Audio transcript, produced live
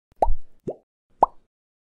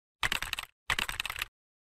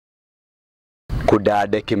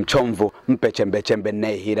Kudade kimchomvu mpe chembe chembe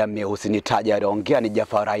nehira meusi nitaja rongea ni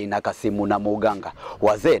Jafarai na Kasimu na Muganga.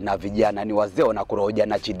 Wazee na vijana ni wazee na kuroja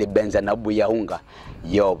na Chidi Benza na Buya Unga.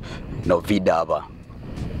 Yo, Novida hapa.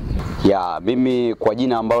 Ya, mimi kwa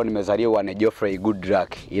jina ambalo nimezaliwa ni Geoffrey Goodluck,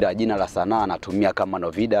 ila jina la sanaa natumia kama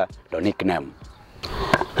Novida, ndo nickname.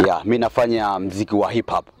 Ya, mimi nafanya muziki wa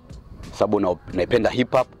hip hop. Sababu naipenda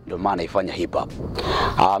hip hop, ndio maana naifanya hip hop.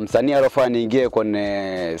 Msanii alofanya niingie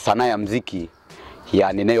kwenye sanaa ya muziki ya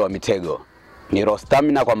wa Mitego. Ni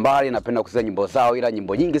Rostamina kwa mbali, napenda kusikiza nyimbo zao, ila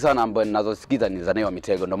nyimbo nyingi sana ambazo ninazosikiza ni za wa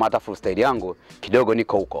Mitego. Ndio maana freestyle yangu kidogo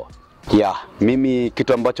niko huko. Ya, mimi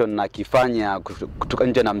kitu ambacho nakifanya kutoka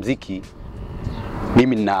nje na muziki,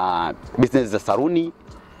 mimi na business za saruni,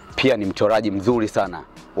 pia ni mchoraji mzuri sana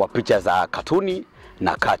wa picha za katuni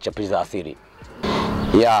na kacha picha za asili.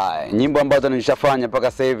 Ya, nyimbo ambazo nilishafanya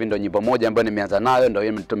mpaka sasa hivi ndio nyimbo moja ambayo nimeanza nayo, ndio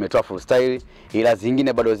hiyo tumetoa freestyle, ila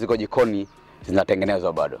zingine bado ziko jikoni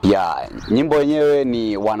zinatengenezwa bado. Ya, nyimbo yenyewe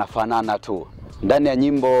ni wanafanana tu. Ndani ya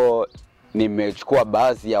nyimbo nimechukua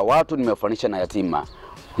baadhi ya watu nimewafanisha na yatima.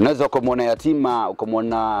 Unaweza kumuona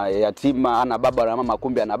yatima ana baba na mama,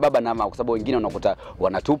 kumbe ana baba na mama, kwa sababu wengine unakuta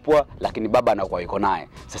wanatupwa lakini baba anakuwa yuko naye.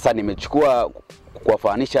 Sasa nimechukua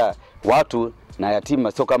kuwafanisha watu na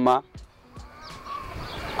yatima, sio kama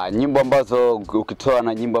nyimbo ambazo ukitoa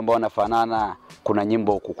na nyimbo ambazo wanafanana. Kuna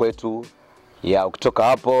nyimbo huku kwetu, ya ukitoka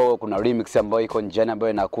hapo kuna remix ambayo iko njiani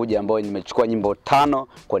ambayo inakuja, ambayo nimechukua nyimbo 5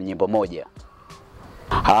 kwa nyimbo moja.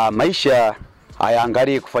 Maisha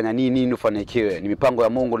hayaangalii kufanya nini ufanikiwe. Ni mipango ya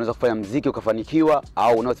Mungu. Unaweza kufanya muziki ukafanikiwa,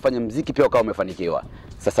 au unaweza kufanya muziki pia ukawa umefanikiwa.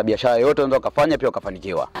 Sasa biashara yote unaweza kufanya pia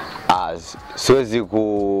ukafanikiwa. Siwezi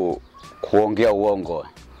kuongea uongo.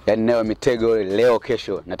 Yaani wa Mitego leo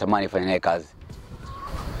kesho natamani nifanye naye kazi.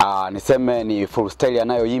 Niseme ni freestyle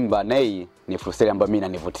anayoimba Nei, ni freestyle ambayo mimi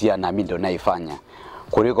inanivutia na mimi ndo naifanya.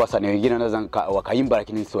 Kuliko wasanii wengine wanaweza wakaimba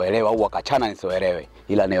lakini nisielewe, au wakachana nisielewe,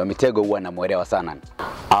 ila wa Mitego huwa namuelewa sana.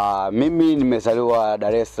 Mimi nimezaliwa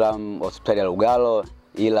Dar es Salaam, hospitali ya Lugalo,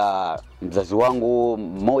 ila mzazi wangu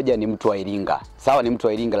mmoja ni mtu wa Iringa. Sawa, ni mtu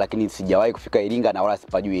wa Iringa, lakini sijawahi kufika Iringa na wala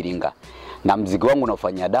sipajui Iringa. Na muziki wangu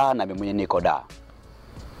naufanyia Dar na mimi mwenyewe niko Dar.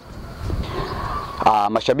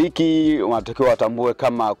 Mashabiki wanatakiwa watambue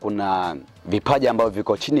kama kuna vipaji ambavyo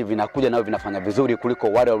viko chini vinakuja nao vinafanya vizuri kuliko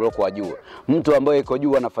wale waliokuwa juu. Mtu ambaye yuko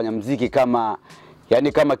juu anafanya muziki kama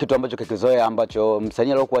kitu ambacho kikizoea, ambacho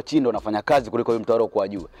msanii aliyekuwa chini anafanya kazi kuliko yule mtu aliyekuwa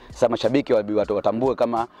juu. Sasa mashabiki watambue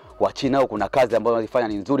kama wa chini nao kuna kazi ambayo wanafanya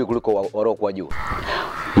ni nzuri kuliko waliokuwa juu.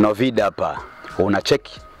 Novida hapa. Una-check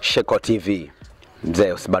Sheko TV.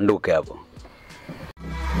 Mzee usibanduke hapo.